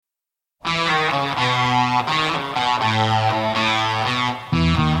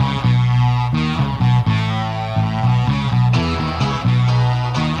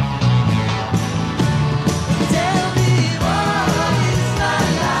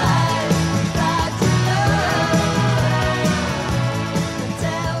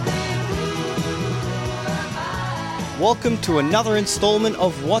Welcome to another installment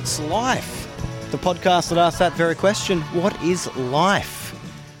of What's Life? The podcast that asks that very question, what is life?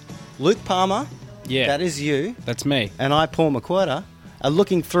 Luke Palmer, yeah, that is you. That's me. And I, Paul McWhirter, are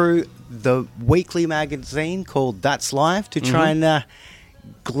looking through the weekly magazine called That's Life to try and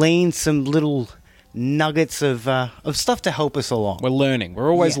glean some little nuggets of stuff to help us along. We're learning.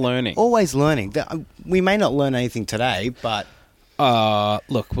 We're always learning. Always learning. We may not learn anything today, but...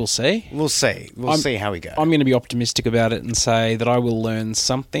 look, we'll see. We'll see how we go. I'm going to be optimistic about it and say that I will learn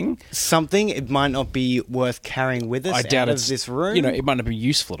something. Something. It might not be worth carrying with us. I doubt out of this room. You know, it might not be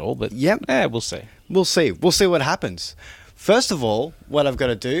useful at all, but we'll see. We'll see. We'll see what happens. First of all, what I've got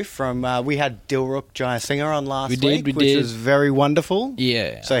to do from... we had Dilruk Jayasinghe on last week, which was very wonderful.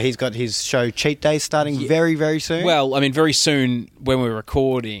 Yeah. So he's got his show Cheat Day starting very, very soon. Well, I mean, very soon when we're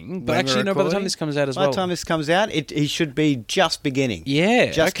recording. But actually, no, by the time this comes out as well. By the time this comes out, he should be just beginning.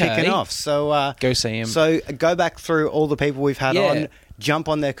 Yeah, just kicking off. So go see him. So go back through all the people we've had on. Jump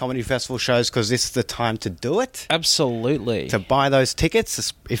on their comedy festival shows because this is the time to do it. Absolutely. To buy those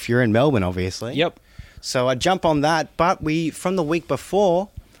tickets, if you're in Melbourne, obviously. Yep. So I jump on that, but from the week before,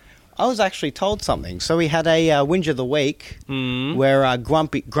 I was actually told something. So we had a Whinge of the Week where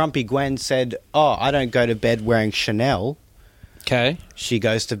Grumpy Gwen said, I don't go to bed wearing Chanel. Okay. She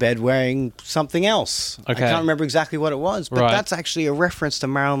goes to bed wearing something else. Okay. I can't remember exactly what it was, but that's actually a reference to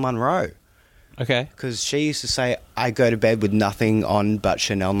Marilyn Monroe. Okay. Because she used to say, I go to bed with nothing on but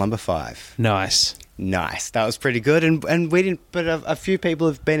Chanel No. 5. Nice. That was pretty good. And we didn't, but a few people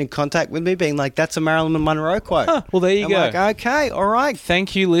have been in contact with me being like, that's a Marilyn Monroe quote. Huh, well, there you go. I'm like, okay, all right.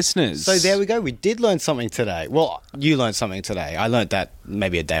 Thank you, listeners. So there we go. We did learn something today. Well, you learned something today. I learned that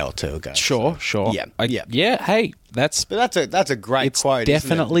maybe a day or two ago. Sure. Yeah, hey, that's a great quote,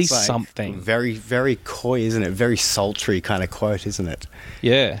 definitely isn't it? It's something. Very, very coy, isn't it? Very sultry kind of quote, isn't it?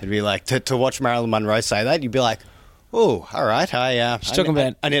 Yeah. It'd be like, to watch Marilyn Monroe say that, you'd be like, oh, all right. I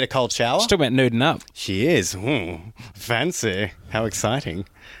need a cold shower. She's talking about nuding up. She is. Fancy. How exciting.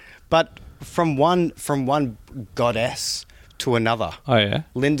 But from one goddess to another. Oh, yeah?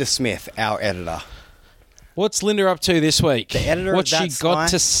 Linda Smith, our editor. What's Linda up to this week? The editor What's of she got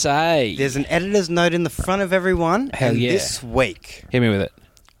to say? There's an editor's note in the front of everyone. Hell yeah. This week. Hit me with it.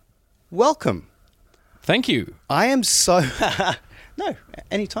 Welcome. Thank you. I am so... No,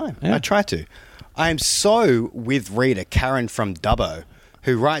 anytime. Yeah. I try to. I am so with reader Karen from Dubbo,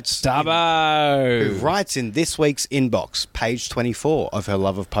 who writes in this week's inbox, page 24 of her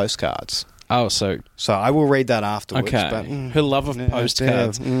love of postcards. Oh, so I will read that afterwards. Okay. But, her love of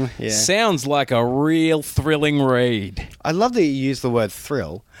postcards sounds like a real thrilling read. I love that you use the word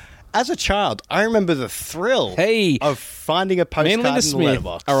thrill. As a child, I remember the thrill of finding a postcard in the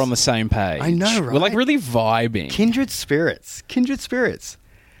letterbox. Are on the same page. I know, right? We're like really vibing. Kindred spirits.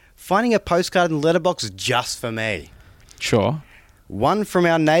 Finding a postcard in the letterbox just for me. Sure. One from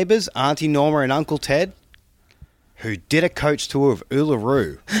our neighbours, Auntie Norma and Uncle Ted, who did a coach tour of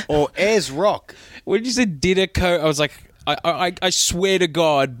Uluru or Ayers Rock. When you said did a coach, I was like, I swear to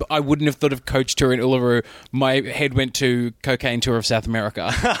God, I wouldn't have thought of coach tour in Uluru. My head went to cocaine tour of South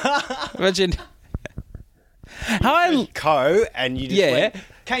America. Imagine. And you just went...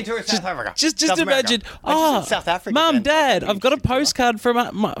 Came to South Africa. Just imagine. South Africa. Mum, Dad, I've got a postcard from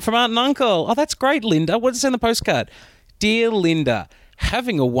Aunt and Uncle. Oh, that's great, Linda. What does it say on the postcard? Dear Linda,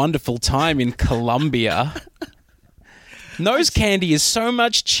 having a wonderful time in Colombia. Nose candy is so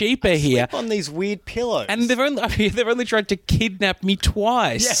much cheaper here. On these weird pillows, and they've only tried to kidnap me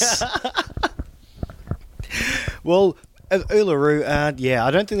twice. Yeah. Well, Uluru,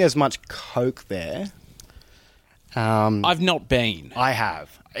 I don't think there's much coke there. I've not been. I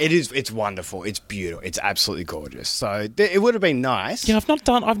have. It's wonderful. It's beautiful. It's absolutely gorgeous. So it would have been nice. Yeah, I've not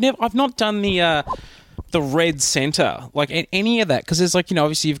done the Red Centre, like any of that, because there's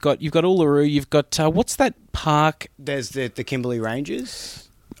obviously you've got Uluru, you've got what's that park? There's the Kimberley Ranges,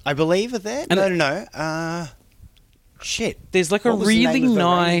 I believe, are there. No. Shit. There's like a really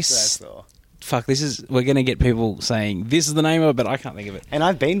nice. Fuck, we're going to get people saying this is the name of it, but I can't think of it. And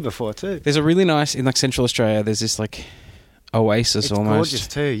I've been before too. There's a really nice, in Central Australia, there's this oasis it's almost. It's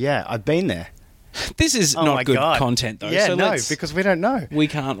gorgeous too, yeah. I've been there. This is Oh my not good God. content, though. Yeah, so no, because we don't know. we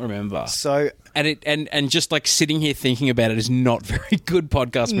can't remember. So And just like sitting here thinking about it is not very good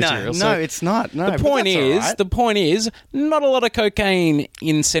podcast material. no, it's not. No, the but point that's all is, right. the point is, not a lot of cocaine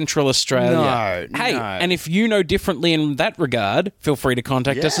in Central Australia. No, hey, no. and if you know differently in that regard, feel free to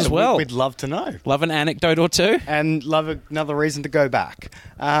contact us as well. We'd love to know. Love an anecdote or two. And love another reason to go back.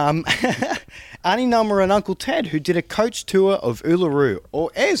 Auntie Nulma and Uncle Ted, who did a coach tour of Uluru,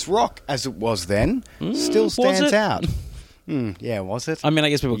 or Ayers Rock as it was then, still stands it? out. Yeah, was it? I mean, I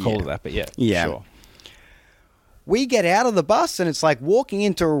guess people call it that, but yeah. Yeah. Sure. We get out of the bus and it's like walking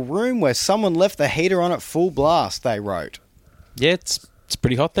into a room where someone left the heater on at full blast, they wrote. Yeah, it's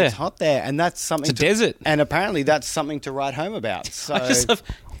pretty hot there. It's hot there, and that's something It's a desert. And apparently that's something to write home about. So I just love...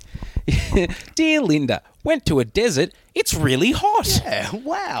 Dear Linda, went to a desert. It's really hot. yeah,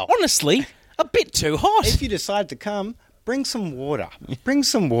 wow. Honestly, a bit too hot. If you decide to come, bring some water. Bring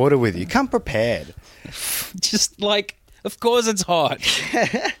some water with you. Come prepared. Just like, of course it's hot.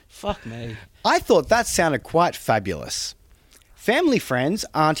 Fuck me. I thought that sounded quite fabulous. Family friends,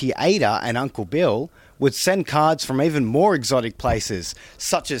 Auntie Ada and Uncle Bill, would send cards from even more exotic places,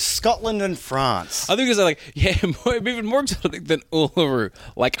 such as Scotland and France. I think it's like, yeah, even more exotic than Uluru,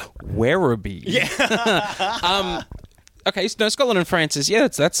 like Werribee. Yeah. Okay, so no, Scotland and France is, yeah,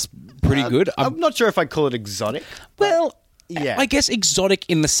 that's pretty good. I'm not sure if I'd call it exotic. Well, yeah. I guess exotic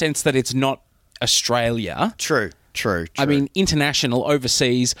in the sense that it's not Australia. True. I mean, international,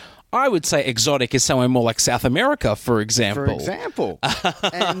 overseas. I would say exotic is somewhere more like South America, for example. For example.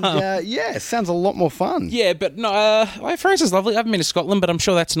 And, yeah, it sounds a lot more fun. Yeah, but no, France is lovely. I haven't been to Scotland, but I'm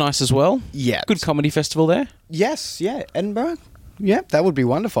sure that's nice as well. Yeah. Good comedy festival there. Yes, yeah. Edinburgh. Yeah, that would be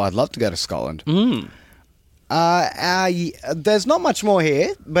wonderful. I'd love to go to Scotland. There's not much more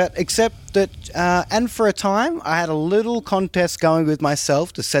here, but except that, and for a time, I had a little contest going with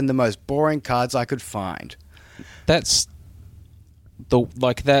myself to send the most boring cards I could find.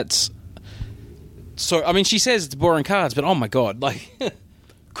 So, I mean, she says it's boring cards, but oh my God, like,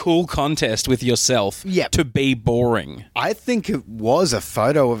 cool contest with yourself to be boring. I think it was a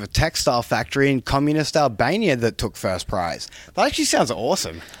photo of a textile factory in communist Albania that took first prize. That actually sounds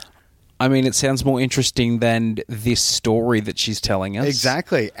awesome. I mean, it sounds more interesting than this story that she's telling us.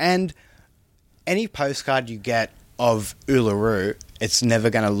 Exactly. And any postcard you get of Uluru, it's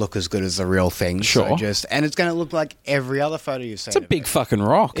never going to look as good as the real thing. Sure. And it's going to look like every other photo you've seen. It's a big fucking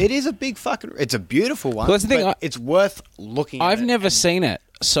rock. It is a big fucking... It's a beautiful one. Well, that's the thing, it's worth looking at. I've never seen it,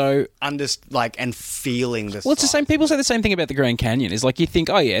 so... and feeling the Well, it's the same. People say the same thing about the Grand Canyon. Is like you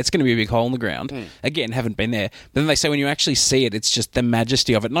think, oh yeah, it's going to be a big hole in the ground. Again, haven't been there, but then they say when you actually see it, it's just the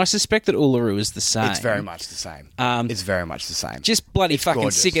majesty of it. And I suspect that Uluru is the same. It's very much the same. It's very much the same. Just bloody fucking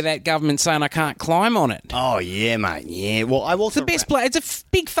gorgeous. sick of that government saying I can't climb on it. Oh yeah, mate. Yeah. Well, I walked. It's the best place. It's a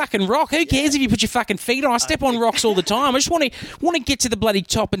big fucking rock. Who cares if you put your fucking feet on? I step on rocks all the time. I just want to get to the bloody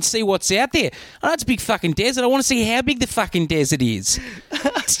top and see what's out there. I know it's a big fucking desert. I want to see how big the fucking desert is.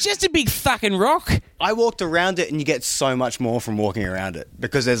 It's just a big fucking rock. I walked around it, and you get so much more from walking around it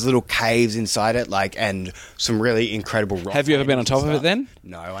because there's little caves inside it, and some really incredible rock. Have you ever been on top of it then?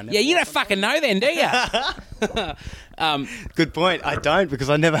 No, I never. Yeah, you don't fucking know then, do you? Good point. I don't because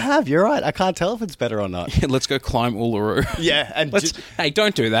I never have. You're right. I can't tell if it's better or not. Let's go climb Uluru. Yeah, and hey,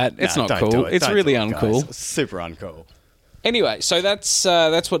 don't do that. It's No, not don't cool. do it. It's Don't really do it, uncool. guys. Super uncool. Anyway, so that's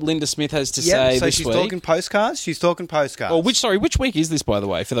what Linda Smith has to say So this she's week. talking postcards. She's talking postcards. Oh, which week is this, by the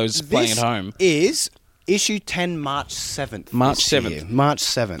way, for those playing at home? Is issue 10, March 7th. March this 7th. year. March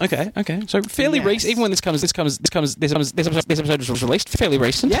 7th. Okay. So fairly Yes. recent. Even when this episode was released, fairly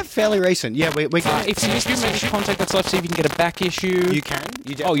recent. Yeah, fairly recent. Yeah, we can. If you make contact that stuff, see if you can get a back issue. You can.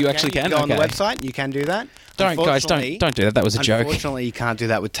 You actually can? You go on the Okay. website. You can do that. Don't do that. That was a joke. Unfortunately, you can't do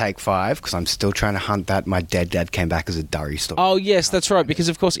that with Take 5 because I'm still trying to hunt that. My dead dad came back as a durry story. Oh yes, that's right. Because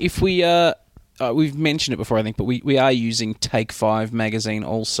of course, if we we've mentioned it before, I think, but we are using Take 5 magazine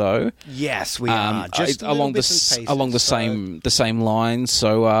also. Yes, we are. Just along the same lines.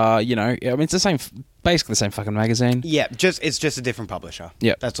 So I mean, it's the same, basically the same fucking magazine. Yeah, it's just a different publisher.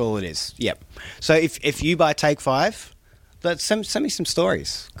 Yep. That's all it is. Yep. So if you buy Take 5, send me some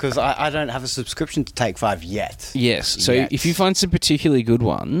stories because I don't have a subscription to Take 5 yet. Yes. So if you find some particularly good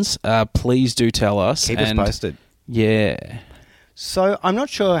ones, please do tell us. Keep us posted. Yeah. So I'm not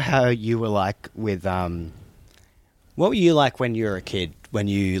sure how you were like with what were you like when you were a kid when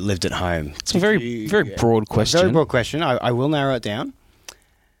you lived at home? It's a very broad question. Very broad question. I will narrow it down.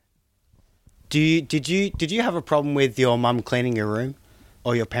 Did you have a problem with your mum cleaning your room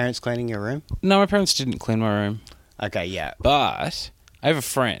or your parents cleaning your room? No, my parents didn't clean my room. Okay, yeah. But I have a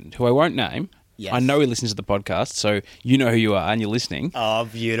friend who I won't name. I know he listens to the podcast, so you know who you are and you're listening. Oh,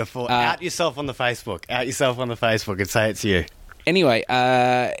 beautiful. Out yourself on the Facebook. Out yourself on the Facebook and say it's you. Anyway,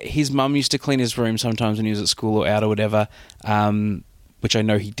 his mum used to clean his room sometimes when he was at school or out or whatever, which I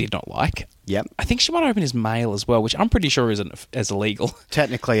know he did not like. Yep. I think she might open his mail as well, which I'm pretty sure isn't as illegal.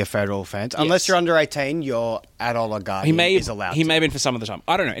 Technically a federal offence. Unless you're under 18, your adult or guardian is allowed He may have been for some of the time.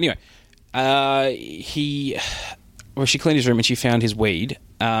 I don't know. Anyway, she cleaned his room and she found his weed.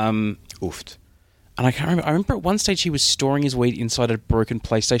 Oofed. And I can't remember. I remember at one stage he was storing his weed inside a broken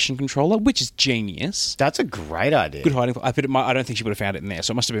PlayStation controller, which is genius. That's a great idea. Good hiding. I don't think she would have found it in there,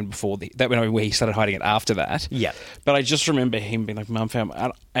 so it must have been before that went where he started hiding it after that. Yeah. But I just remember him being like, "Mum found,"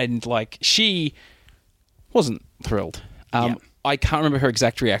 and like she wasn't thrilled. I can't remember her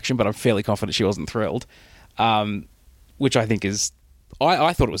exact reaction, but I'm fairly confident she wasn't thrilled. Which I think is.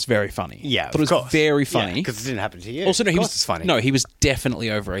 I thought it was very funny. Yeah, I thought it was very funny. because it didn't happen to you. Also, no, he was funny. No, he was definitely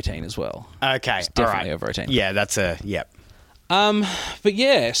over 18 as well. Okay, Definitely over 18. Yeah, that's a yep. But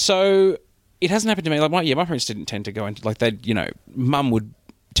yeah, so it hasn't happened to me. Like my parents didn't tend to go into like they, Mum would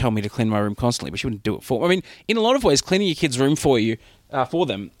tell me to clean my room constantly, but she wouldn't do it for. I mean, in a lot of ways, cleaning your kid's room for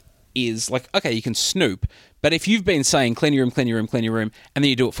them is like, okay, you can snoop. But if you've been saying clean your room, clean your room, clean your room, and then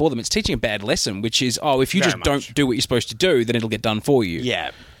you do it for them, it's teaching a bad lesson, which is, if you don't do what you're supposed to do, then it'll get done for you.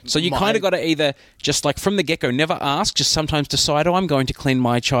 Yeah. So you kind of got to either just like from the get-go, never ask, just sometimes decide, I'm going to clean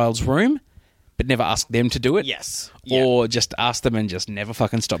my child's room, but never ask them to do it. Yes. Or just ask them and just never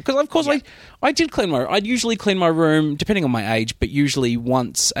fucking stop. Because, of course, I did clean I'd usually clean my room, depending on my age, but usually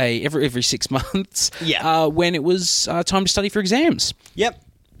once every 6 months when it was time to study for exams. Yep.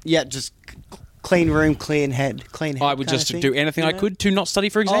 Yeah, just clean room, clean head. I would just do anything I could to not study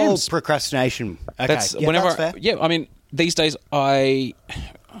for exams. Oh, procrastination. Okay. That's whenever. That's fair. Yeah, I mean, these days I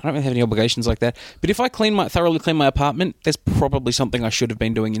don't really have any obligations like that. But if I thoroughly clean my apartment, there's probably something I should have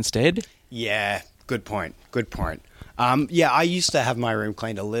been doing instead. Yeah, good point. I used to have my room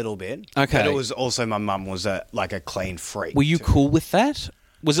cleaned a little bit. Okay. But it was also my mum was a clean freak. Were you cool with that?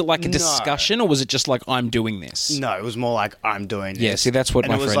 Was it like a discussion, or was it just like, I'm doing this? No, it was more like, I'm doing this. Yeah, see, that's what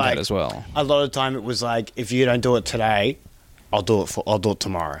my friend had as well. A lot of the time it was like, if you don't do it today, I'll do it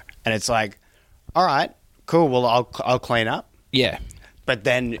tomorrow. And it's like, all right, cool, well, I'll clean up. Yeah. But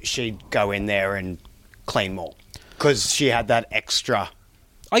then she'd go in there and clean more. Because she had that extra...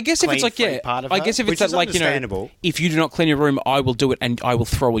 I guess if it's like, I guess if it's that, like, if you do not clean your room, I will do it and I will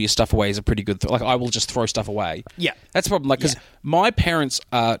throw all your stuff away is a pretty good... like, I will just throw stuff away. Yeah. That's the problem. Like, because my parents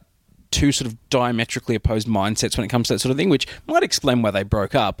are two sort of diametrically opposed mindsets when it comes to that sort of thing, which might explain why they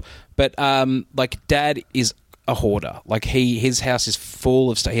broke up. But, like, Dad is a hoarder. Like, his house is full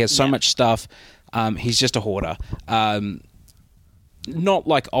of stuff. He has so much stuff. He's just a hoarder. Not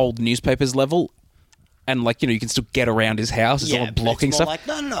like old newspapers level. And, like, you can still get around his house. It's all blocking stuff. Like,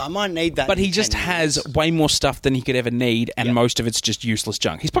 no, I might need that. But he just has way more stuff than he could ever need, and most of it's just useless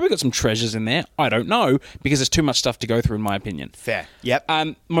junk. He's probably got some treasures in there. I don't know, because there's too much stuff to go through, in my opinion. Fair. Yep.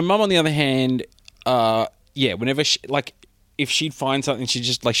 My mum, on the other hand, whenever if she'd find something, she'd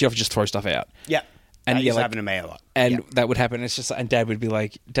often just throw stuff out. Yep. And that used to happen to me a lot. And that would happen. It's just, and Dad would be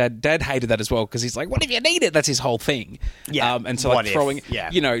like, Dad hated that as well, because he's like, what if you need it? That's his whole thing. Yeah. And so, like, throwing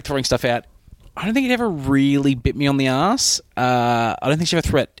stuff out. I don't think it ever really bit me on the arse. I don't think she ever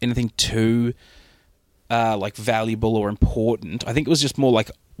threw out anything too like valuable or important. I think it was just more like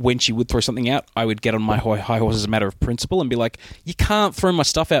when she would throw something out, I would get on my high horse as a matter of principle and be like, you can't throw my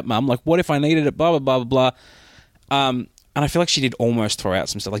stuff out, Mum. Like, what if I needed it? Blah, blah, blah, blah, blah. And I feel like she did almost throw out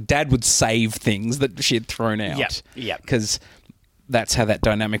some stuff. Like, Dad would save things that she had thrown out. Yeah. Because that's how that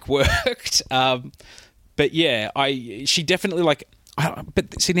dynamic worked. But yeah, she definitely, like...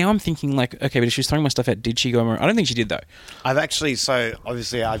 But see, now I'm thinking like, okay, but if she was throwing my stuff out, did she go? I don't think she did, though.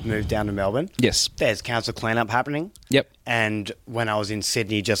 Obviously I've moved down to Melbourne. Yes. There's council cleanup happening. Yep. And when I was in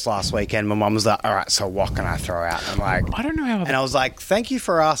Sydney just last weekend, my mum was like, all right, so what can I throw out? I'm like... I don't know how... And I was like, thank you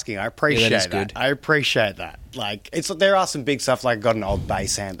for asking. I appreciate that. Good. I appreciate that. Like, there are some big stuff, like I got an old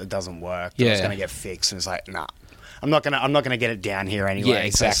bass amp that doesn't work. That was going to get fixed. And it's like, nah. I'm not gonna get it down here anyway. Yeah,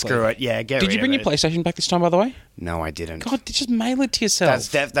 exactly. So screw it. Yeah, get rid of it. Did you bring your PlayStation back this time, by the way? No, I didn't. God, just mail it to yourself.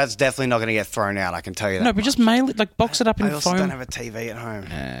 That's definitely not gonna get thrown out. I can tell you that. No, but just mail it. Like, box it up in foam. I also don't have a TV at home.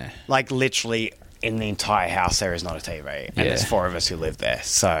 Like, literally, in the entire house, there is not a TV, and there's 4 of us who live there.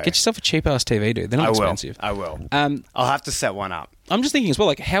 So get yourself a cheap ass TV, dude. They're not expensive. I will. I'll have to set one up. I'm just thinking as well,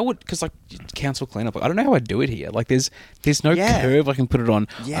 like, because like council cleanup, I don't know how I'd do it here. Like, there's no curve I can put it on.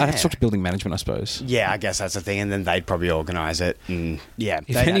 I'd have to talk to building management, I suppose. Yeah, I guess that's the thing, and then they'd probably organise it. And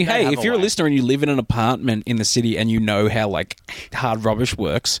if you're a listener and you live in an apartment in the city and you know how like hard rubbish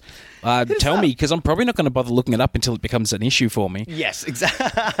works, tell me, because I'm probably not going to bother looking it up until it becomes an issue for me. Yes, exactly.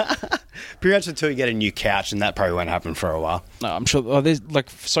 Pretty much until you get a new couch, and that probably won't happen for a while. No, I'm sure. There's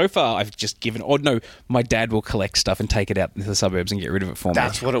so far I've just given. Oh no, my dad will collect stuff and take it out into the suburbs and get rid of it for me.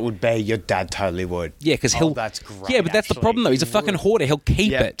 That's what it would be. Your dad totally would. Yeah, because he'll. That's great. Yeah, but that's the problem though. He's a fucking hoarder. He'll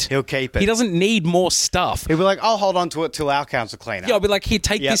keep it. He'll keep it. He doesn't need more stuff. He'll be like, I'll hold on to it till our council clean up. Yeah, I'll be like, here,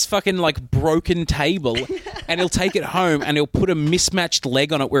 take this fucking broken table, and he'll take it home and he'll put a mismatched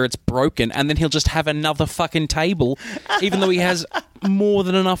leg on it where it's broken, and then he'll just have another fucking table, even though he has more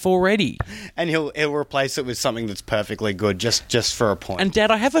than enough already. And he'll replace it with something that's perfectly good, just for a point. And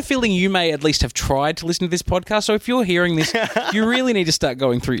Dad, I have a feeling you may at least have tried to listen to this podcast, so if you're hearing this, you really need to start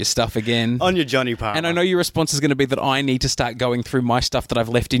going through your stuff again. On your Johnny Palmer. And I know your response is going to be that I need to start going through my stuff that I've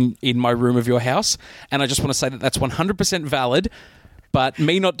left in my room of your house, and I just want to say that that's 100% valid, but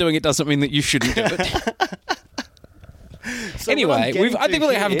me not doing it doesn't mean that you shouldn't do it. So anyway, I think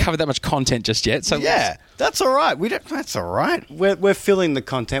we haven't covered that much content just yet. So yeah, that's all right. That's all right. We're filling the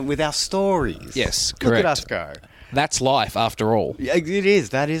content with our stories. Yes, correct. Look at us go. That's life, after all. Yeah, it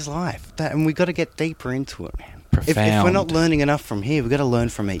is. That is life. And we got to get deeper into it, man. Profound. If we're not learning enough from here, we've got to learn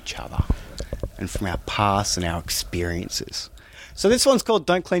from each other and from our past and our experiences. So this one's called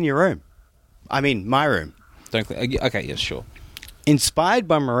 "Don't Clean Your Room." I mean, my room. Okay, yes, sure. Inspired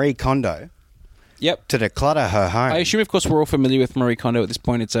by Marie Kondo. Yep. To declutter her home. I assume, of course, we're all familiar with Marie Kondo at this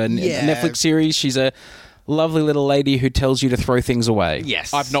point. It's a Netflix series. She's a lovely little lady who tells you to throw things away.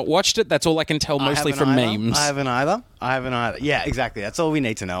 Yes. I've not watched it. That's all I can tell, mostly from memes. I haven't either. Yeah, exactly. That's all we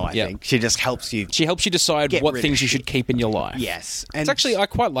need to know, I think. She just helps you. She helps you decide what things you should keep in your life. Yes. And it's actually, I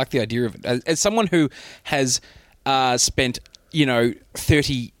quite like the idea of it. As someone who has spent,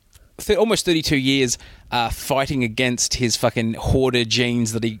 almost 32 years fighting against his fucking hoarder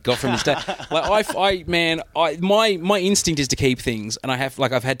genes that he got from his dad. My instinct is to keep things, and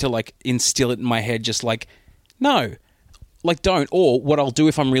I've had to instill it in my head, just no, don't. Or what I'll do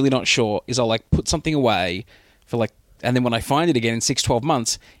if I'm really not sure is I'll put something away for and then when I find it again in 6-12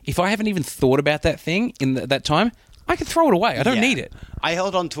 months, if I haven't even thought about that thing in that time, I can throw it away. I don't need it. I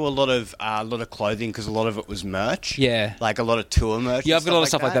held on to a lot of clothing because a lot of it was merch. Yeah. Like a lot of tour merch. Yeah, I've got a lot of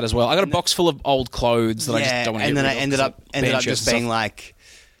stuff like that as well. I got a box full of old clothes that I just don't want to get rid of. And then I ended up just being like,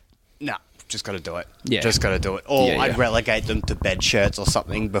 nah, just got to do it. Yeah. Just got to do it. Or I'd relegate them to bed shirts or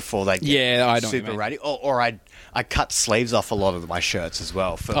something before they get super ratty. Or I cut sleeves off a lot of my shirts as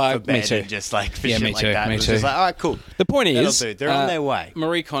well for bed and just for shit like that. Me it was too. just all right, cool. The point is, they're on their way.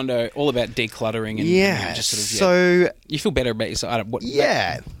 Marie Kondo, all about decluttering and just sort of so you feel better about yourself.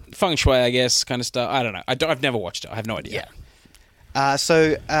 Feng shui, I guess, kind of stuff. I don't know. I've never watched it. I have no idea. Yeah.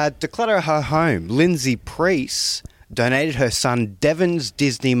 Declutter her home. Lindsay Priest donated her son Devon's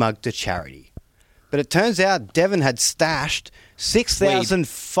Disney mug to charity, but it turns out Devon had stashed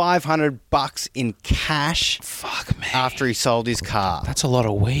 $6,500 in cash. Fuck me. After he sold his car. That's a lot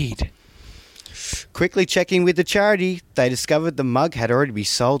of weed. Quickly checking with the charity, they discovered the mug had already been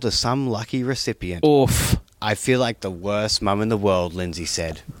sold to some lucky recipient. Oof. I feel like the worst mum in the world, Lindsay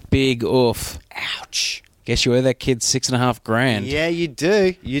said. Big oof. Ouch. Guess you owe that kid $6,500. Yeah, you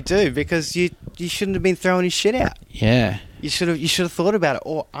do. You do, because you shouldn't have been throwing his shit out. Yeah. You should have thought about it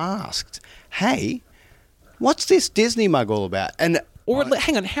or asked, hey, what's this Disney mug all about? Hang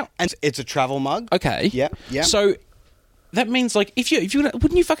on, how? And it's a travel mug. Okay. Yeah. So that means if you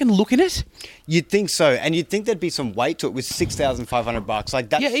wouldn't you fucking look in it? You'd think so, and you'd think there'd be some weight to it with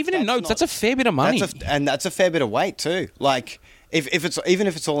 $6,500. Yeah, even in notes, that's a fair bit of money. And that's a fair bit of weight too. If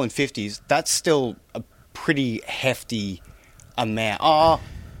it's all in 50s, that's still a pretty hefty amount. Oh,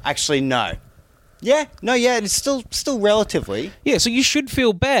 actually, no. Yeah, it's still relatively. Yeah, so you should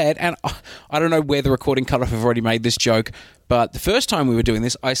feel bad, and I don't know where the recording cut off. I've already made this joke, but the first time we were doing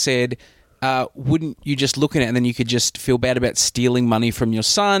this, I said, wouldn't you just look at it and then you could just feel bad about stealing money from your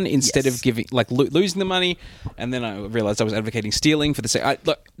son instead of giving, losing the money? And then I realised I was advocating stealing for the sake.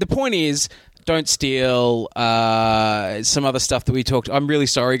 Look, the point is, don't steal some other stuff that we talked. I'm really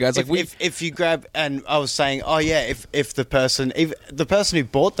sorry, guys. If you grab, and I was saying, if the person who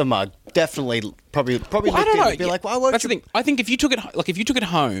bought the mug probably well, I don't know. Be like, why won't That's the thing. I think if you took it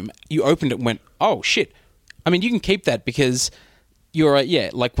home, you opened it and went, oh shit. I mean, you can keep that because you're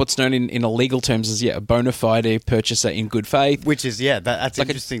what's known in illegal terms as a bona fide purchaser in good faith. Which is that's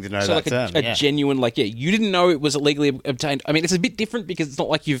interesting to know that term. A genuine you didn't know it was illegally obtained. I mean, it's a bit different because it's not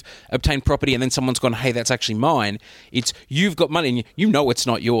like you've obtained property and then someone's gone, hey, that's actually mine. It's you've got money and you know it's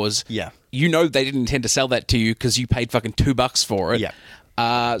not yours. Yeah. You know they didn't intend to sell that to you because you paid fucking $2 for it. Yeah.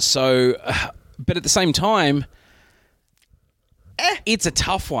 But at the same time, it's a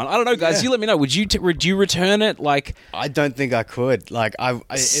tough one. I don't know, guys. You let me know. Would you return it? I don't think I could.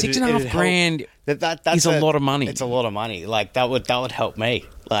 $6,500 is a lot of money. It's a lot of money. That would help me.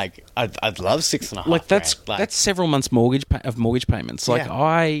 Like, I'd love 6.5. Like that's grand. Like, that's several months mortgage payments. Like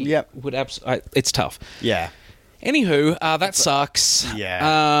Yeah. would it's tough. yeah, Anywho, that sucks.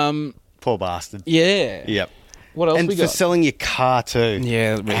 yeah. Poor bastard. Yeah. Yep. What else And we for got? selling your car too.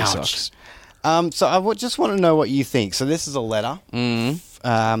 Yeah, it really Ouch. sucks. So just want to know what you think. So this is a letter.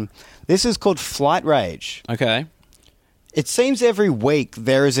 This is called Flight Rage. Okay. It seems every week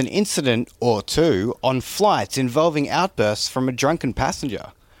there is an incident or two on flights involving outbursts from a drunken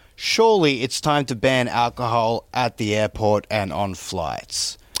passenger. Surely it's time to ban alcohol at the airport and on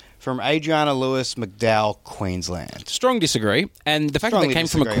flights. From Adriana Lewis, McDowell, Queensland. Strong disagree. And the fact that it came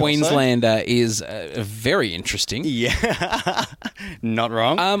from a Queenslander is very interesting. Yeah. Not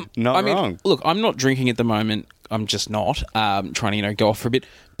wrong. Not wrong. Look, I'm not drinking at the moment. I'm just not trying to, go off for a bit.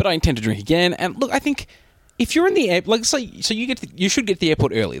 But I intend to drink again. And look, I think if you're in the air, like, so you should get to the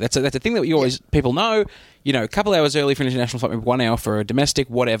airport early. That's a thing that you always people know. A couple hours early for an international flight, maybe 1 hour for a domestic,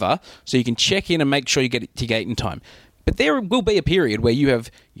 whatever. So you can check in and make sure you get to your gate in time. But there will be a period where you've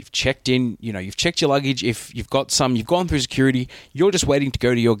checked in, you've checked your luggage. If you've got some, you've gone through security. You're just waiting to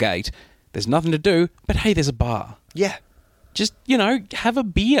go to your gate. There's nothing to do. But hey, there's a bar. Yeah. Just have a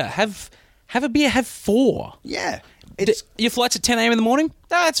beer. Have a beer. Have 4. Yeah. Your flight's at 10 a.m. in the morning.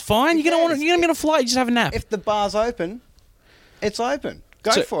 That's fine. You're gonna be on a flight. You just have a nap. If the bar's open, it's open.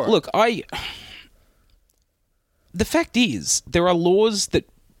 Go for it. Look, the fact is, there are laws that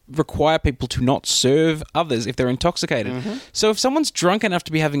require people to not serve others if they're intoxicated. Mm-hmm. So if someone's drunk enough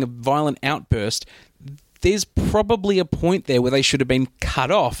to be having a violent outburst, there's probably a point there where they should have been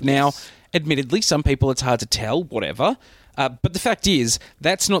cut off. Now, admittedly, some people it's hard to tell, whatever. But the fact is,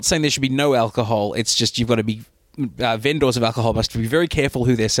 that's not saying there should be no alcohol. It's just you've got to be... vendors of alcohol must be very careful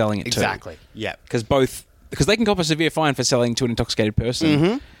who they're selling it to. Exactly, yeah. Because they can cop a severe fine for selling to an intoxicated person. Mm-hmm.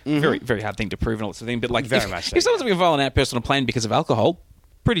 Mm-hmm. Very, very hard thing to prove and all that sort of thing. But like, very much so. If someone's having a violent outburst on a plane because of alcohol,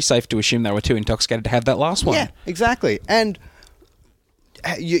 pretty safe to assume they were too intoxicated to have that last one. Yeah, exactly. And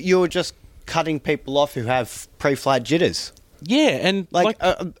you're just cutting people off who have pre-flight jitters. Yeah, and like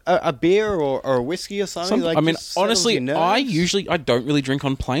a beer or a whiskey or something. Honestly, I don't really drink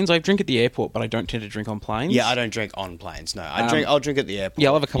on planes. I drink at the airport, but I don't tend to drink on planes. Yeah, I don't drink on planes. No, I'll drink at the airport. Yeah,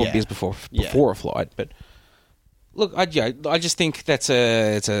 I'll have a couple of beers before a flight. But look, I just think it's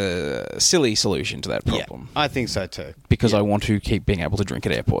a silly solution to that problem. Yeah, I think so too. Because I want to keep being able to drink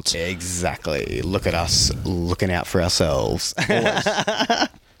at airports. Exactly. Look at us looking out for ourselves.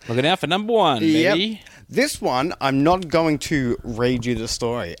 Looking out for number one, baby. Yep. This one, I'm not going to read you the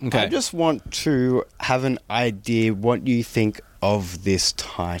story. Okay. I just want to have an idea what you think of this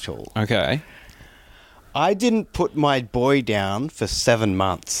title. Okay. I didn't put my boy down for 7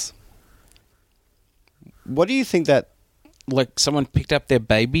 months. What do you think that... Like someone picked up their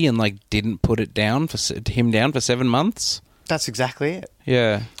baby and didn't put it down for 7 months? That's exactly it.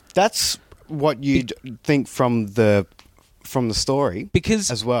 Yeah. That's what you'd think from the story,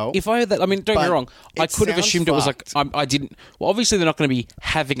 because as well. If I heard that, don't get me wrong, I could have assumed it was I didn't. Well, obviously they're not going to be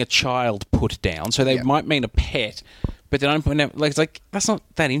having a child put down, so they might mean a pet. But then I'm putting out that's not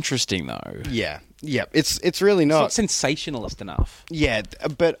that interesting though. Yeah, it's really not. It's not sensationalist enough. Yeah,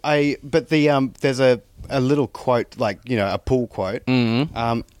 but there's a little quote, a pull quote.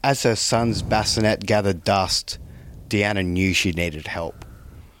 Mm-hmm. As her son's bassinet gathered dust, Deanna knew she needed help.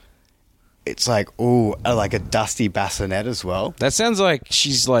 It's like a dusty bassinet as well. That sounds like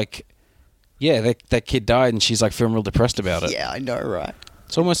she's that kid died and she's feeling real depressed about it. Yeah, I know, right?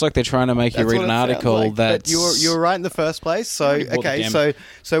 It's almost like they're trying to make you read an article that you're right in the first place. So okay,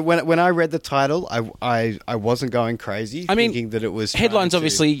 so when I read the title, I wasn't going crazy thinking that it was headlines.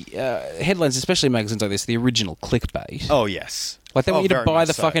 Obviously, headlines, especially magazines like this, the original clickbait. Oh yes. They want you to buy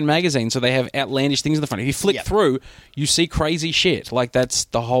the fucking magazine, so they have outlandish things in the front. If you flick through, you see crazy shit. That's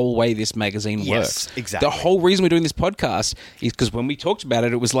the whole way this magazine works. Yes, exactly. The whole reason we're doing this podcast is because when we talked about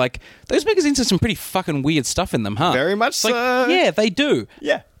it, it was those magazines have some pretty fucking weird stuff in them, huh? Very much so. Yeah, they do.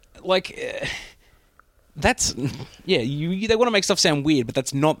 Yeah. That's... Yeah, they want to make stuff sound weird, but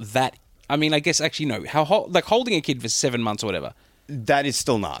that's not that... I guess actually, no. How holding a kid for 7 months or whatever... That is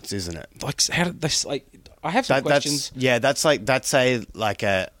still nuts, isn't it? How did this... I have some questions. That's a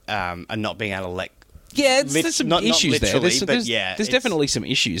not being able to let. Yeah, there's some issues there. There's definitely some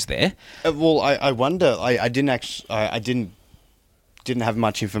issues there. Well, I wonder. I didn't have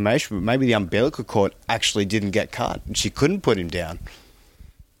much information, but maybe the umbilical cord actually didn't get cut, and she couldn't put him down.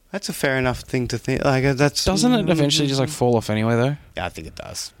 That's a fair enough thing to think. Doesn't it eventually just fall off anyway, though? Yeah, I think it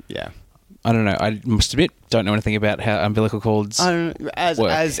does. Yeah. I don't know. I must admit, don't know anything about how umbilical cords work.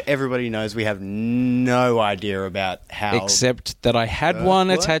 As everybody knows, we have no idea about how... Except that I had one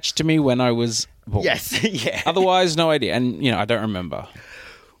attached to me when I was born. Yes, yeah. Otherwise, no idea. And, I don't remember.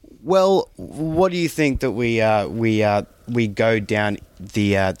 Well, what do you think that we go down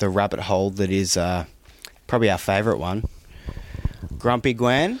the rabbit hole that is probably our favourite one? Grumpy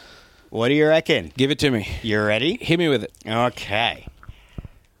Gwen, what do you reckon? Give it to me. You ready? Hit me with it. Okay.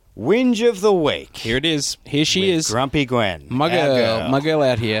 Whinge of the week. Here it is. Here she is. Grumpy Gwen. My girl. My girl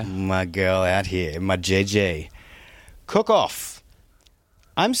out here. My girl out here. My JJ. Cook off.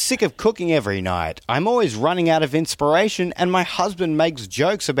 I'm sick of cooking every night. I'm always running out of inspiration, and my husband makes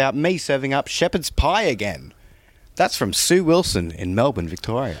jokes about me serving up shepherd's pie again. That's from Sue Wilson in Melbourne,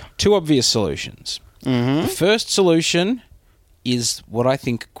 Victoria. 2 obvious solutions. Mm-hmm. The first solution is what I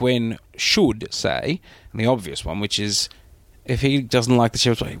think Gwen should say, and the obvious one, which is if he doesn't like the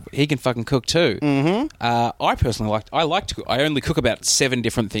shepherd's pie, he can fucking cook too. Mm-hmm. I personally like to cook. I only cook about 7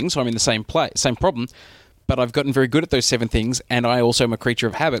 different things, so I'm in the same problem. But I've gotten very good at those 7 things, and I also am a creature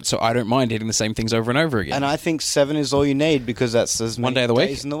of habit, so I don't mind eating the same things over and over again. And I think 7 is all you need, because that's as many 1 day of the week.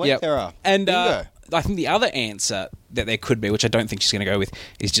 days in the week there are. And I think the other answer that there could be, which I don't think she's going to go with,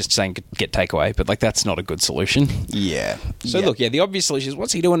 is just saying get takeaway. But that's not a good solution. Yeah. So look, the obvious solution is,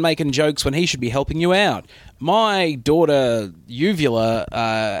 what's he doing making jokes when he should be helping you out? My daughter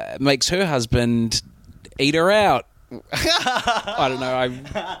Uvula makes her husband eat her out. I don't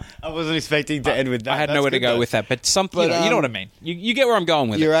know. I wasn't expecting to end with that. I had nowhere to go with that, but something. You know what I mean. You get where I'm going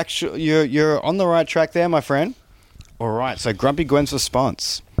with it. You're on the right track there, my friend. All right. So Grumpy Gwen's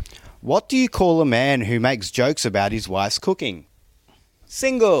response: what do you call a man who makes jokes about his wife's cooking?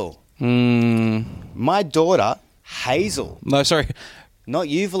 Single. My daughter Hazel. No, sorry, not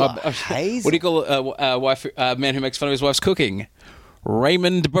Uvula. Hazel. What do you call a man who makes fun of his wife's cooking?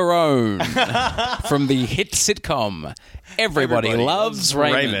 Raymond Barone from the hit sitcom Everybody Loves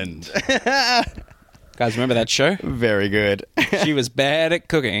Raymond. Guys, remember that show? Very good. She was bad at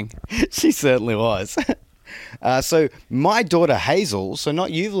cooking. She certainly was. So my daughter Hazel, so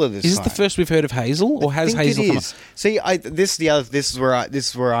not Uvula this time. Is this the first we've heard of Hazel, or has Hazel come up? See, this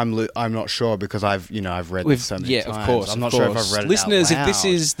is where I'm not sure, because I've read this so many times. Of course. I'm not sure if I've read Listeners, it out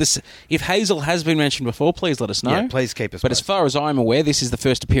loud. if Hazel has been mentioned before, please let us know. Yeah, please keep us. But as far as I'm aware, this is the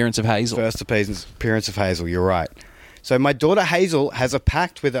first appearance of Hazel. First appearance of Hazel. You're right. So my daughter Hazel has a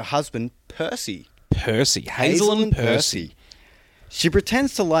pact with her husband Percy. Hazel and Percy. She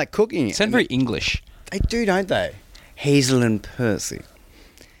pretends to like cooking. Sound very English. They do, don't they? Hazel and Percy.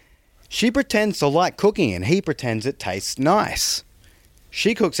 She pretends to like cooking, and he pretends it tastes nice.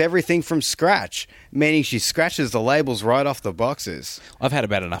 She cooks everything from scratch, meaning she scratches the labels right off the boxes. I've had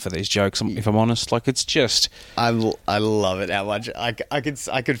about enough of these jokes, if I'm honest. Like, it's just... I love it how much... I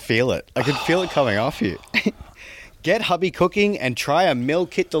could feel it. I could feel it coming off you. Get hubby cooking and try a meal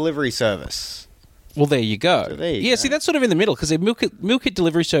kit delivery service. Well, there you go. So there you go. See, that's sort of in the middle, because meal kit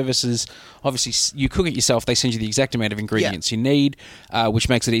delivery services, obviously, you cook it yourself. They send you the exact amount of ingredients you need, which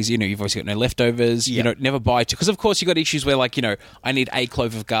makes it easy. You've obviously got no leftovers. Yeah. Never buy two. Because, of course, you've got issues where, I need a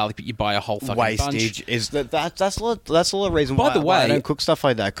clove of garlic, but you buy a whole fucking wastage bunch. Is that's a lot of reason why I don't cook stuff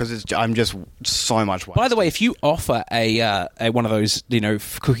like that, because I'm just so much wastage. By the way, if you offer a one of those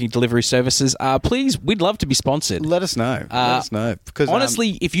cooking delivery services, please, we'd love to be sponsored. Let us know. Because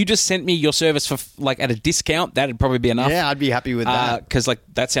honestly, if you just sent me your service for at a discount, that'd probably be enough. Yeah, I'd be happy with that, because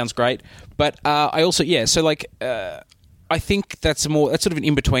that sounds great. But I also I think that's sort of an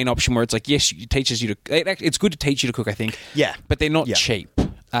in between option where it's like, yes, it teaches you to. It's good to teach you to cook, I think. Yeah, but they're not cheap.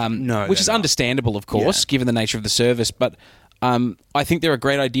 Which is understandable, of course, given the nature of the service. But I think they're a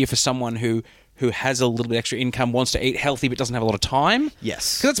great idea for someone who has a little bit extra income, wants to eat healthy, but doesn't have a lot of time.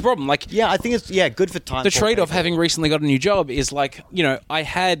 Yes, because that's a problem. I think it's good for time. The trade-off, having recently got a new job, is I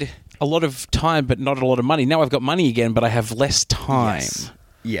had a lot of time, but not a lot of money. Now I've got money again, but I have less time.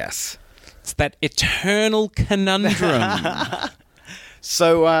 Yes. It's that eternal conundrum.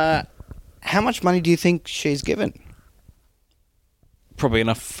 So, how much money do you think she's given? Probably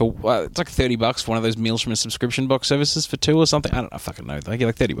enough for it's like $30 for one of those meals from a subscription box services for 2 or something. I don't know, fucking know. They get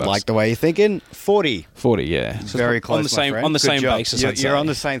like $30. Like the way you're thinking, 40. 40, yeah. So very close. On the same basis. You're on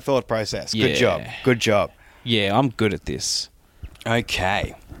the same thought process. Good job. Good job. Yeah, I'm good at this.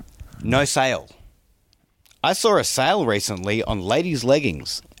 Okay. No sale. I saw a sale recently on ladies'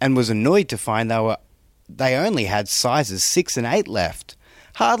 leggings and was annoyed to find they only had sizes 6 and 8 left.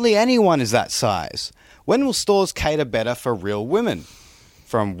 Hardly anyone is that size. When will stores cater better for real women?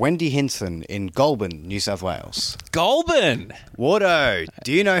 From Wendy Hinson in Goulburn, New South Wales. Goulburn! Wardo.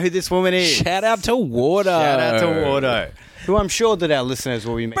 Do you know who this woman is? Shout out to Wardo. Shout out to Wardo. Who I'm sure that our listeners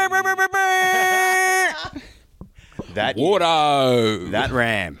will be meeting. That Wardo. That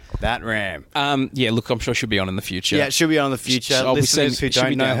ram. Yeah, look, I'm sure she'll be on in the future. Yeah, she'll be on in the future. Listeners who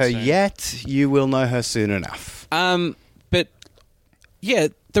don't know her yet, you will know her soon enough. But yeah,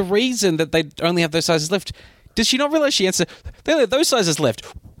 the reason that they only have those sizes left, does she not realize she answered, they only have those sizes left.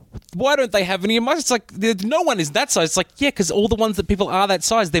 Why don't they have any of mine? It's like, no one is that size. It's like, yeah, because all the ones that people are that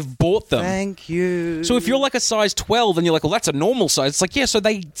size, they've bought them. Thank you. So if you're like a size 12 and you're like, well, that's a normal size. It's like, yeah, so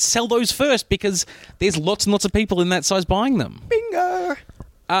they sell those first because there's lots and lots of people in that size buying them. Bingo.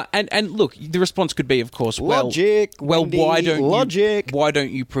 And look, the response could be, of course, logic. Well, Wendy, why don't logic. why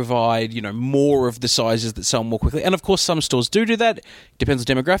don't you provide more of the sizes that sell more quickly? And of course, some stores do that. Depends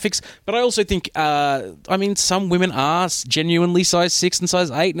on demographics. But I also think, some women are genuinely size 6 and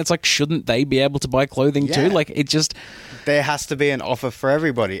size 8, and it's like, shouldn't they be able to buy clothing too? Like, it just there has to be an offer for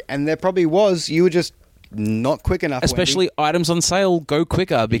everybody, and there probably was. You were just not quick enough. Especially Wendy. Items on sale go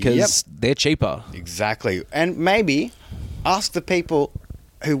quicker because they're cheaper. Exactly, and maybe ask the people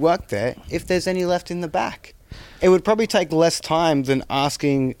who work there if there's any left in the back. It would probably take less time than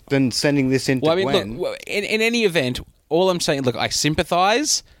sending this into Gwen. Look, in any event, all I'm saying, look, I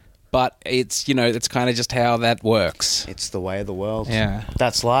sympathise, but it's kind of just how that works. It's the way of the world. Yeah.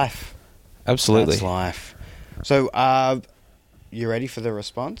 That's life. Absolutely. That's life. So, you ready for the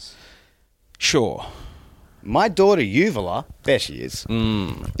response? Sure. My daughter, Uvala, there she is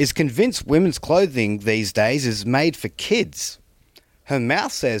convinced women's clothing these days is made for kids. Her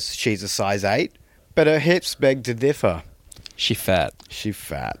mouth says she's a size 8, but her hips beg to differ. She fat.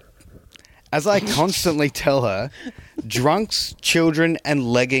 As I constantly tell her, drunks, children, and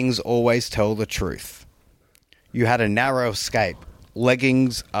leggings always tell the truth. You had a narrow escape.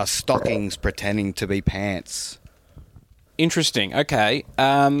 Leggings are stockings pretending to be pants. Interesting. Okay.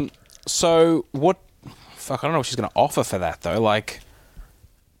 So what... Fuck, I don't know what she's going to offer for that, though. Like...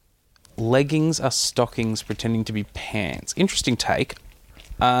 Leggings are stockings pretending to be pants. Interesting take.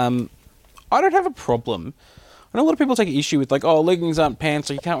 I don't have a problem. I know a lot of people take issue with leggings aren't pants,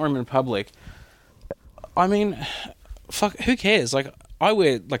 so you can't wear them in public. I mean, fuck, who cares? Like, I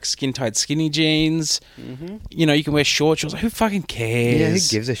wear skin tight skinny jeans. Mm-hmm. You can wear short shorts. Who fucking cares? Yeah,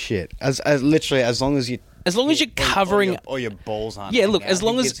 who gives a shit? As literally, as long as you're covering, or your balls aren't. Yeah, look, out, as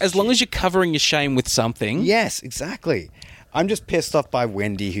long as you're covering your shame with something. Yes, exactly. I'm just pissed off by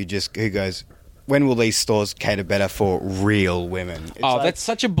Wendy who goes, when will these stores cater better for real women? It's that's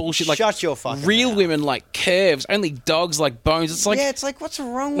such a bullshit. Like, shut your fucking real mouth. Women like curves, only dogs like bones. It's like, yeah, it's like, what's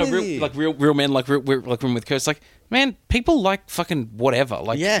wrong with you? Like real men like women with curves. Like, man, people like fucking whatever.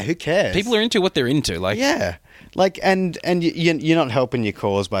 Like, yeah, who cares? People are into what they're into. Like, yeah, like and you're not helping your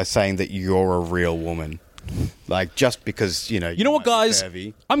cause by saying that you're a real woman. Like, just because, you know what, guys?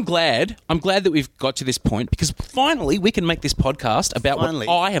 I'm glad that we've got to this point because finally we can make this podcast about what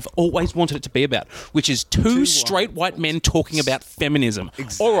I have always wanted it to be about, which is two straight white men talking about feminism.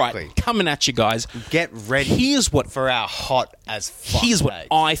 Exactly. All right, coming at you guys. Get ready. For our hot as fuck. Here's what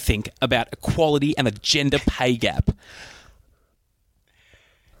I think about equality and the gender pay gap.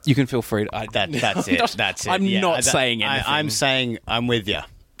 You can feel free to... That's it. That's it. I'm not saying anything. I'm saying I'm with you.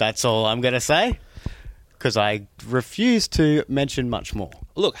 That's all I'm going to say. Because I refuse to mention much more.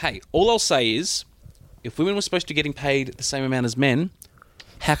 Look, hey, all I'll say is, if women were supposed to be getting paid the same amount as men,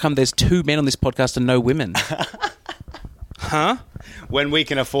 how come there's 2 men on this podcast and no women? Huh? When we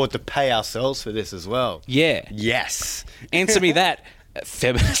can afford to pay ourselves for this as well. Yeah. Yes. Answer me that,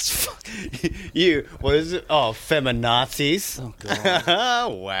 feminist. You, what is it? Oh, feminazis. Oh,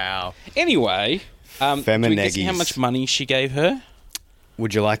 God. Wow. Anyway, do we guess how much money she gave her?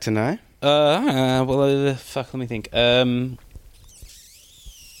 Would you like to know? Let me think. It's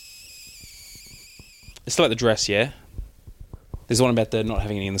still like the dress, yeah? There's the one about the not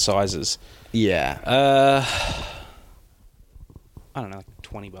having any in the sizes. Yeah. I don't know, like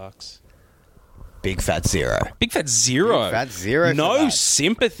 $20. Big fat zero. Big fat zero. Big fat zero. No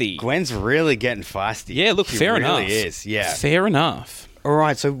sympathy. Gwen's really getting feisty. Yeah, look, fair enough. She really is, yeah. Fair enough. All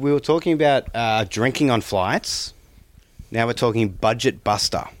right, so we were talking about drinking on flights. Now we're talking budget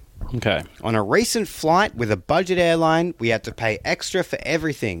buster. Okay. On a recent flight with a budget airline, we had to pay extra for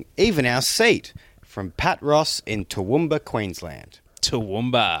everything, even our seat, from Pat Ross in Toowoomba, Queensland.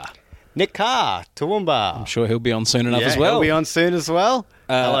 Toowoomba. Nick Carr, Toowoomba. I'm sure he'll be on soon enough as well. He'll be on soon as well.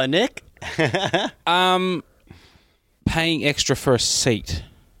 Hello, Nick. Paying extra for a seat.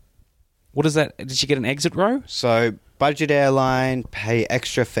 What is that? Did she get an exit row? So, budget airline, pay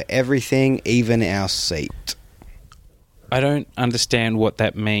extra for everything, even our seat. I don't understand what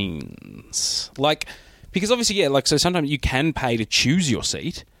that means. Like, because obviously, yeah, like, so sometimes you can pay to choose your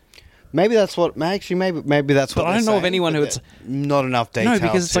seat. Maybe that's what, actually, maybe that's what. But I don't know of anyone who it's not enough detail. No,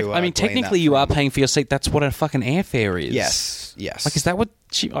 because it's like, I mean, technically you are paying for your seat. That's what a fucking airfare is. Yes. Like, is that what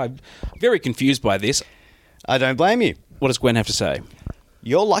I'm very confused by this. I don't blame you. What does Gwen have to say?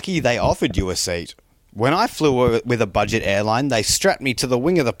 You're lucky they offered you a seat. When I flew with a budget airline, they strapped me to the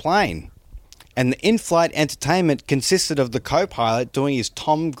wing of the plane. And the in-flight entertainment consisted of the co-pilot doing his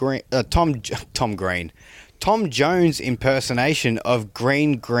Tom Jones impersonation of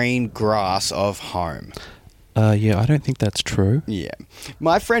green grass of home. Yeah, I don't think that's true. Yeah.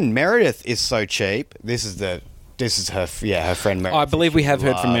 My friend Meredith is so cheap. This is her friend Meredith. I believe we have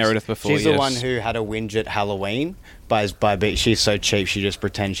heard from Meredith before. She's the one who had a whinge at Halloween. She's so cheap, she just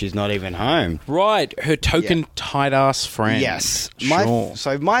pretends she's not even home. Right, her token tight-ass friend. Yes. Sure.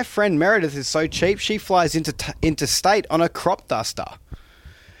 So my friend Meredith is so cheap, she flies interstate on a crop duster.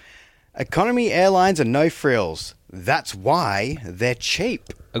 Economy airlines are no frills. That's why they're cheap.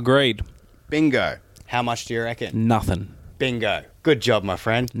 Agreed. Bingo. How much do you reckon? Nothing. Bingo. Good job, my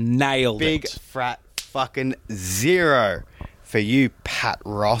friend. Nailed it. Big fat fucking zero for you, Pat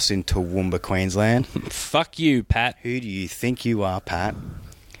Ross in Toowoomba, Queensland. Fuck you, Pat. Who do you think you are, Pat?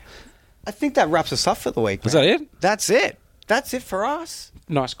 I think that wraps us up for the week. Is that it? That's it. That's it for us.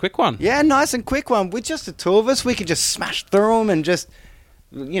 Nice quick one. Yeah, nice and quick one. With just the two of us, we could just smash through them and just,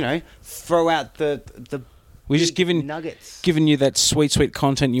 throw out the We're just giving you that sweet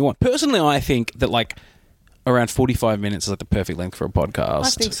content you want. Personally, I think that around 45 minutes is the perfect length for a podcast. I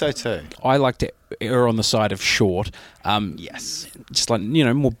think so too. I like to err on the side of short. Yes. Just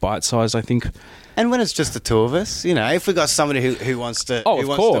more bite-sized, I think. And when it's just the two of us, if we got somebody who wants to,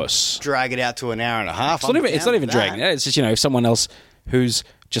 to drag it out to an hour and a half, it's not even dragging it out. It's just someone else who's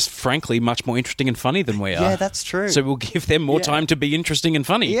just frankly much more interesting and funny than we are. Yeah, that's true. So we'll give them more time to be interesting and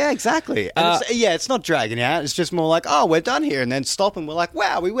funny. Yeah, exactly. And it's not dragging out. It's just more like, oh, we're done here, and then stop, and we're like,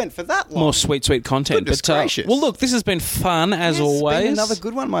 wow, we went for that long. More sweet content. Goodness gracious. Well, look, this has been fun as always. It's been another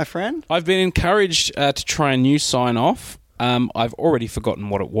good one, my friend. I've been encouraged to try a new sign-off. I've already forgotten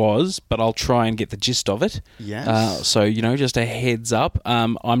what it was, but I'll try and get the gist of it. Yes. So, just a heads up.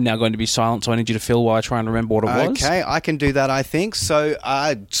 I'm now going to be silent, so I need you to fill while I try and remember what it was. Okay, I can do that, I think. So,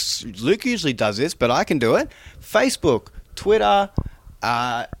 Luke usually does this, but I can do it. Facebook, Twitter,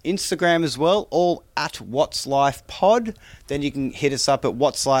 Instagram as well, all at What's Life Pod. Then you can hit us up at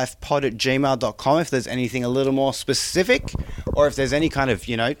what'slifepod@gmail.com if there's anything a little more specific, or if there's any kind of,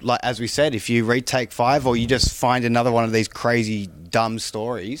 as we said, if you read Take 5 or you just find another one of these crazy, dumb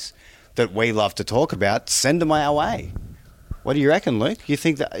stories that we love to talk about, send them our way. What do you reckon, Luke? You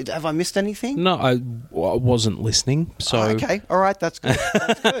think that... Have I missed anything? No, I wasn't listening, so... Oh, okay, all right, that's good.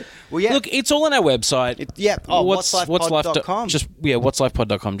 That's good. Well, yeah. Look, it's all on our website. what'slifepod.com.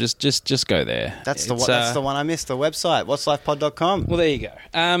 What'slifepod.com. Just go there. That's the one I missed, the website, what'slifepod.com. Well, there you go.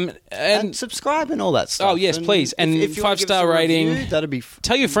 And subscribe and all that stuff. Oh, yes, please. And if you 5-star rating. Review, that'd be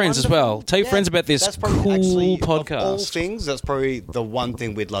tell your friends wonderful. as well. Tell your friends about this cool podcast. Of all things, that's probably the one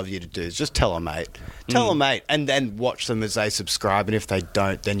thing we'd love you to do, is just tell a mate. Tell a mate, and then watch them as they subscribe, and if they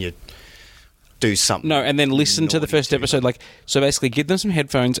don't, then you do something. No, and then listen to the first episode. So basically, give them some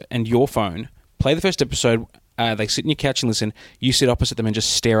headphones and your phone. Play the first episode. They sit in your couch and listen. You sit opposite them and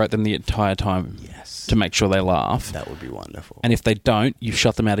just stare at them the entire time. Yes. To make sure they laugh. That would be wonderful. And if they don't, you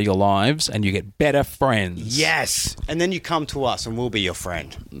shut them out of your lives and you get better friends. Yes. And then you come to us and we'll be your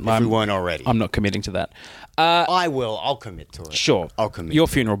friend. If we weren't already. I'm not committing to that. I will. I'll commit to it. Sure. I'll commit. Your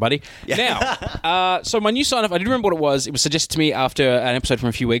funeral, buddy. Yeah. Now, so my new sign-off, I didn't remember what it was. It was suggested to me after an episode from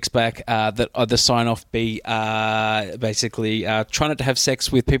a few weeks back that the sign-off be basically try not to have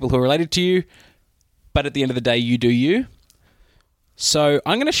sex with people who are related to you, but at the end of the day, you do you. So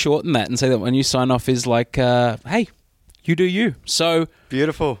I'm going to shorten that and say that my new sign-off is hey, you do you. So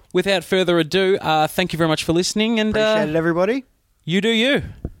beautiful. Without further ado, thank you very much for listening. And appreciate it, everybody. You do you.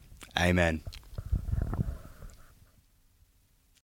 Amen.